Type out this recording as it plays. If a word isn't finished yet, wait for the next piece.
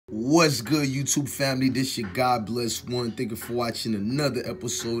What's good, YouTube family? This your God Bless One. Thank you for watching another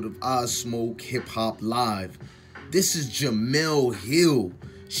episode of Ismokehiphop Live. This is Jemele Hill.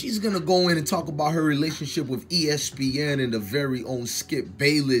 She's going to go in and talk about her relationship with ESPN and the very own Skip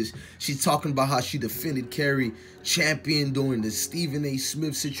Bayless. She's talking about how she defended Cari champion during the Stephen A.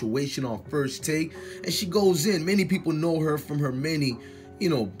 Smith situation on First Take. And she goes in. Many people know her from her many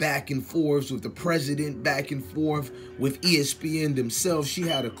back and forths with the president, back and forth with ESPN themselves. She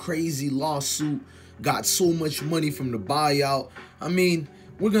had a crazy lawsuit, got so much money from the buyout. I mean,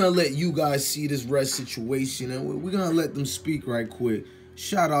 we're going to let you guys see this rest situation, and we're going to let them speak right quick.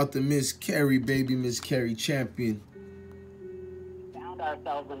 Shout out to Miss Cari, baby, Miss Cari champion. Found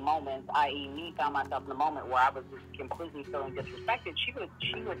ourselves in moments, i.e. me found myself in a moment where I was just completely feeling disrespected. She would,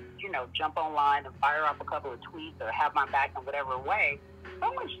 jump online and fire up a couple of tweets or have my back in whatever way.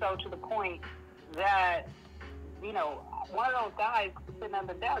 So much so to the point that, one of those guys sitting on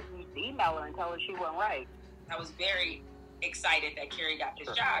the desk used to email her and tell her she wasn't right. I was very excited that Cari got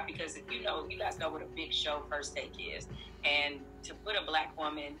this job because, you guys know what a big show First Take is. And to put a black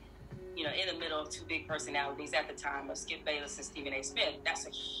woman, in the middle of two big personalities at the time of Skip Bayless and Stephen A. Smith, that's a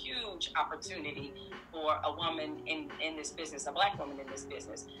huge opportunity for a woman in this business, a black woman in this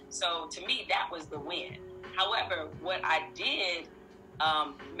business. So to me, that was the win. However, what I did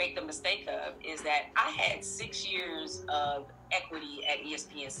make the mistake of is that I had 6 years of equity at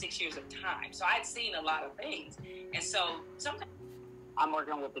ESPN, 6 years of time. So I'd seen a lot of things. And so sometimes I'm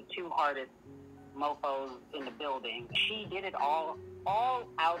working with the two hardest mofos in the building. She did it all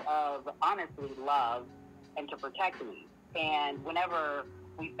out of, honestly, love and to protect me. And whenever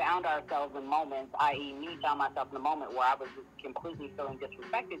we found ourselves in moments, i.e. me found myself in a moment where I was just completely feeling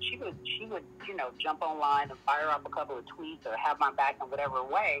disrespected, she would jump online and fire up a couple of tweets or have my back in whatever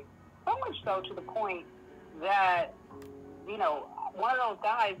way. So much so to the point that, one of those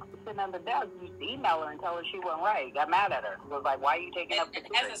guys sitting on the desk used to email her and tell her she wasn't right. Got mad at her. Was like, why are you taking up the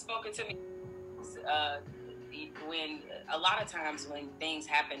tweet? It hasn't spoken to me. When a lot of times when things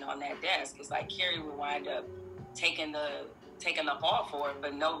happen on that desk, it's like Cari would wind up taking the fall for it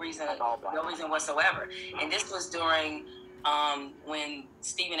for no reason whatsoever. And this was during when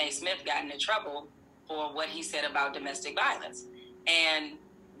Stephen A. Smith got into trouble for what he said about domestic violence. And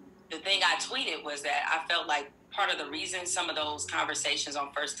the thing I tweeted was that I felt like part of the reason some of those conversations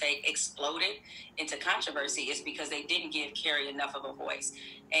on First Take exploded into controversy is because they didn't give Cari enough of a voice.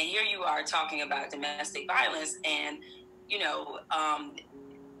 And here you are talking about domestic violence and,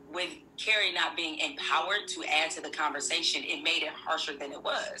 with Cari not being empowered to add to the conversation, it made it harsher than it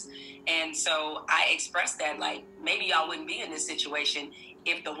was. And so I expressed that, like, maybe y'all wouldn't be in this situation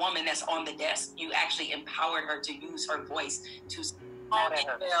if the woman that's on the desk, you actually empowered her to use her voice to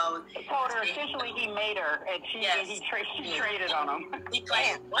He told her essentially he made her, and she traded on him. He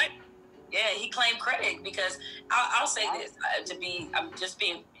claimed what? Yeah, he claimed credit because I'll say this I'm just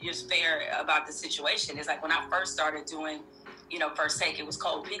being fair about the situation. Is like when I first started doing, First Take, it was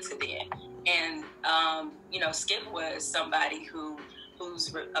cold pizza then, and Skip was somebody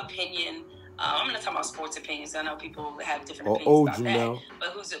whose opinion. I'm going to talk about sports opinions. I know people have different opinions about that, but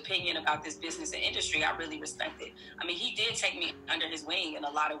whose opinion about this business and industry I really respected. I mean, he did take me under his wing in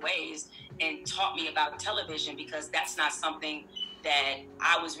a lot of ways and taught me about television because that's not something that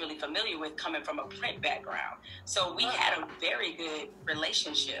I was really familiar with coming from a print background. So we had a very good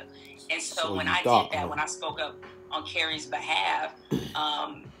relationship. And so when I did that, when I spoke up on Cari's behalf,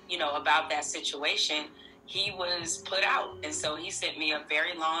 about that situation, he was put out. And so he sent me a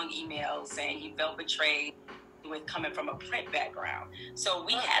very long email saying he felt betrayed with coming from a print background. So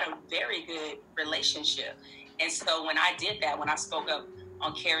we had a very good relationship. And so when I did that, when I spoke up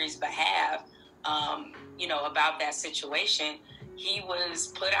on Cari's behalf, about that situation, he was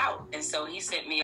put out. And so he sent me